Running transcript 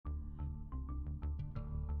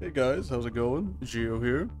Hey guys, how's it going? Geo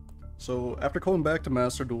here. So after coming back to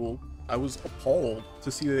Master Duel, I was appalled to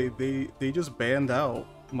see they just banned out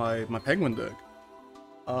my Penguin deck.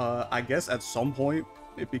 I guess at some point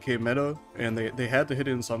it became meta, and they had to hit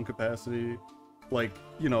it in some capacity. Like,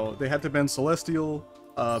 you know, they had to ban Celestial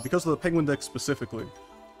because of the Penguin deck specifically.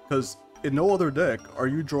 Because in no other deck are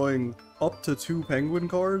you drawing up to 2 Penguin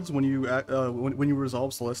cards when you when you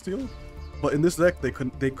resolve Celestial, but in this deck they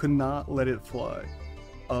could not let it fly.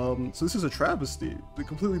 So this is a travesty. They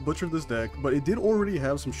completely butchered this deck, but it did already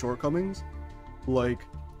have some shortcomings. Like,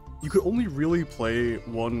 you could only really play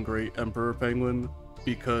one Great Emperor Penguin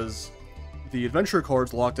because the adventure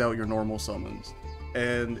cards locked out your normal summons.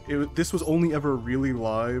 And this was only ever really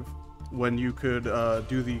live when you could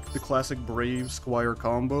do the classic Brave Squire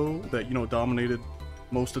combo that, you know, dominated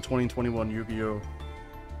most of 2021 Yu-Gi-Oh!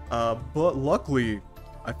 But luckily,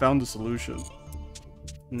 I found a solution.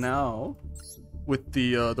 Now, with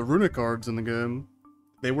the Runick cards in the game,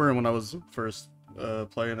 they weren't when I was first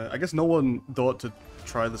playing it. I guess no one thought to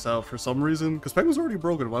try this out for some reason, because Penguin's already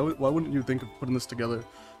broken. Why wouldn't you think of putting this together?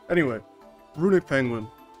 Anyway, Runick Penguin.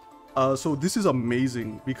 So this is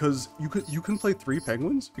amazing because you can play 3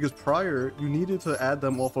 Penguins, because prior you needed to add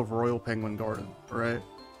them off of Royal Penguin Garden, right?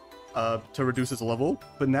 To reduce its level,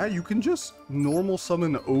 but now you can just normal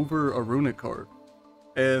summon over a Runick card,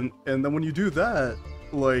 and then when you do that,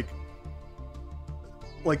 like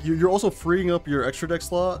you're also freeing up your extra deck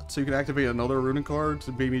slot, so you can activate another Runick card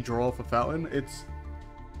to maybe draw off a fountain.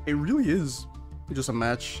 It really is just a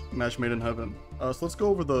match made in heaven. So let's go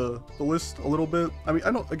over the list a little bit. I mean,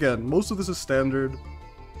 I know, again, most of this is standard.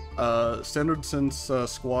 Standard since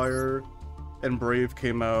Squire and Brave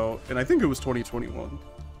came out, and I think it was 2021.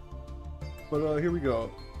 But here we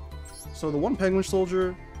go. So the one Penguin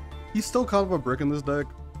Soldier, he's still kind of a brick in this deck.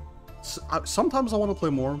 Sometimes I want to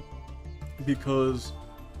play more, because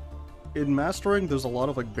in Mastering, there's a lot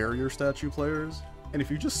of like Barrier Statue players, and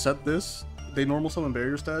if you just set this, they normal summon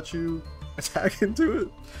Barrier Statue, attack into it,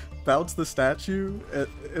 bounce the statue,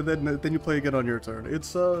 and then you play again on your turn.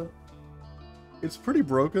 It's pretty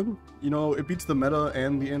broken. You know, it beats the meta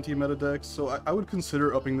and the anti-meta decks, so I would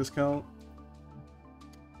consider upping this count.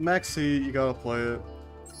 Maxi, you gotta play it.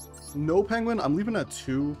 No Penguin, I'm leaving at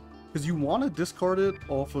 2, because you want to discard it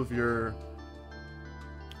off of your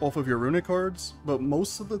Runick cards, but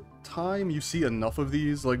most of the time you see enough of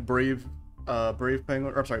these, like Brave Penguin,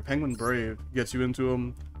 or I'm sorry, Penguin Brave gets you into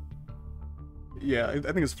them. Yeah, I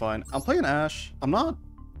think it's fine. I'm playing Ash. I'm not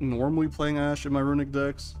normally playing Ash in my Runick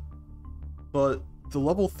decks, but the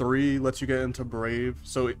level 3 lets you get into Brave.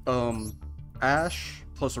 So Ash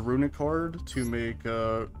plus a Runick card to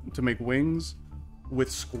make wings with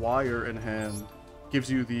Squire in hand gives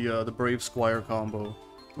you the Brave Squire combo,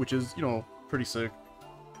 which is, you know, pretty sick.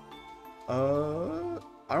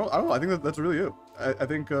 I don't know. I think that's really it. I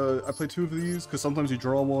think I play 2 of these because sometimes you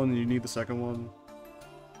draw one and you need the second one.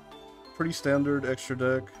 Pretty standard extra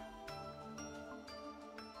deck.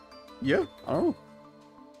 Yeah, I don't know.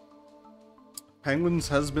 Penguins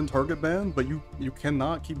has been target banned, but you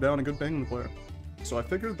cannot keep down a good Penguin player. So I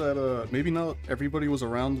figured that maybe not everybody was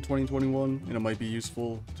around the 2021, and it might be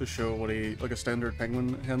useful to show what a standard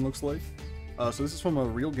Penguin hand looks like. So this is from a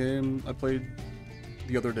real game I played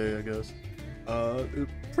the other day, I guess.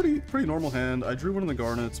 Pretty normal hand. I drew one of the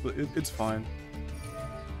Garnets, but it's fine.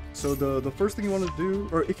 So the first thing you want to do,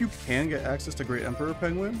 or if you can get access to Great Emperor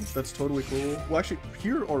Penguin, that's totally cool. Well, actually,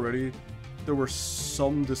 here already, there were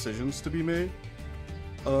some decisions to be made.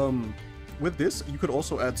 With this, you could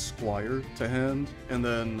also add Squire to hand, and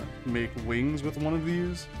then make wings with one of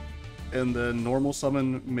these, and then normal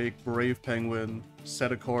summon, make Brave Penguin,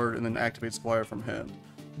 set a card, and then activate Squire from hand.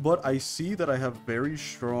 But I see that I have very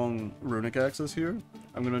strong Runick access here.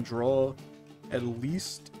 I'm gonna draw at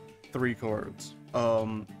least 3 cards.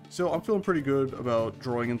 So I'm feeling pretty good about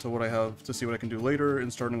drawing into what I have to see what I can do later,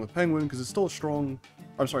 and starting with Penguin, because it's still a strong...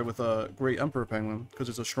 I'm sorry, with Great Emperor Penguin, because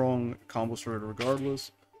it's a strong combo starter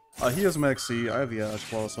regardless. He has Maxi, I have the Ash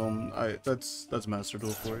Blossom. That's Master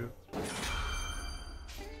Duel for you.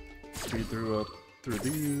 Speed through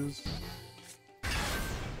these.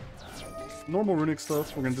 Normal Runick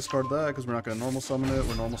stuff, we're going to discard that because we're not going to normal summon it.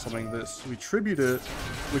 We're normal summoning this. We tribute it,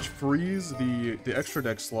 which frees the extra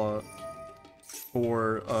deck slot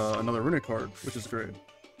for another Runick card, which is great.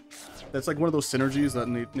 That's like one of those synergies that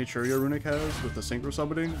Naturia Runick has with the Synchro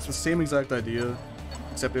Summoning. It's the same exact idea,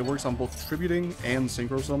 except it works on both tributing and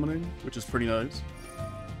Synchro Summoning, which is pretty nice.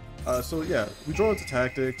 So yeah, we draw into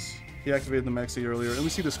Tactics. He activated the Maxi earlier, and we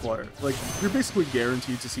see the Squire. Like, you're basically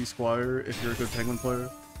guaranteed to see Squire if you're a good Penguin player.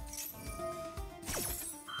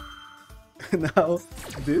 Now,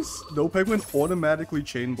 this No Penguin automatically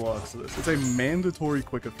chain blocks this. It's a mandatory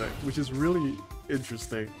quick effect, which is really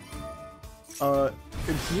interesting.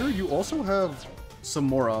 In here, you also have some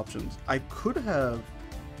more options. I could have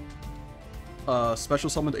special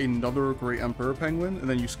summoned another Great Emperor Penguin, and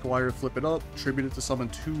then you Squire flip it up, tribute it to summon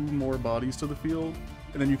 2 more bodies to the field,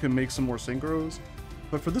 and then you can make some more synchros.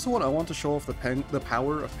 But for this one, I want to show off the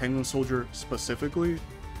power of Penguin Soldier specifically,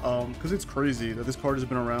 because it's crazy that this card has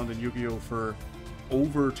been around in Yu-Gi-Oh! For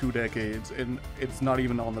over 2 decades, and it's not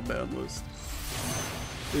even on the ban list.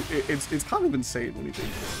 It's kind of insane when you think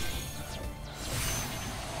of it.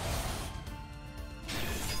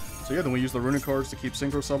 So yeah, then we use the Runick cards to keep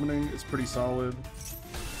synchro summoning. It's pretty solid.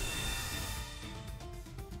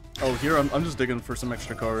 Oh, here I'm just digging for some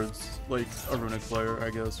extra cards, like a Runick player,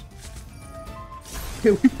 I guess.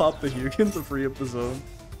 Can we pop the Hyugen to free up the zone?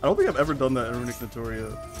 I don't think I've ever done that in Runick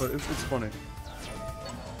Notoria, but it's funny.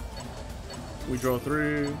 We draw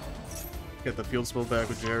 3, get the field spell back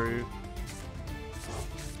with Jerry.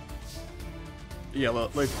 Yeah,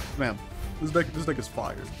 like, man, this deck is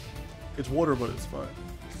fire. It's water, but it's fire.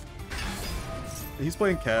 He's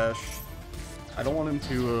playing Cash. I don't want him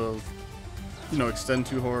to, you know, extend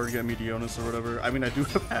too hard, get me Dionys or whatever. I mean, I do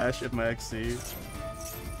have Ash at my XC.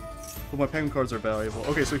 But my Penguin cards are valuable.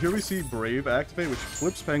 Okay, so here we see Brave activate, which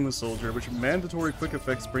flips Penguin Soldier, which mandatory quick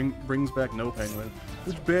effects brings back No Penguin,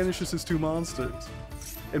 which banishes his 2 monsters.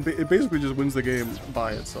 And it basically just wins the game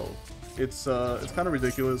by itself. It's kind of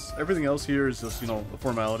ridiculous. Everything else here is just, you know, a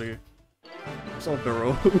formality. Still have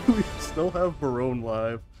Barone. We still have Barone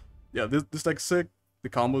live. Yeah, this deck's sick. The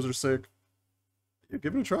combos are sick. Yeah,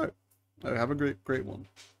 give it a try. Have a great one.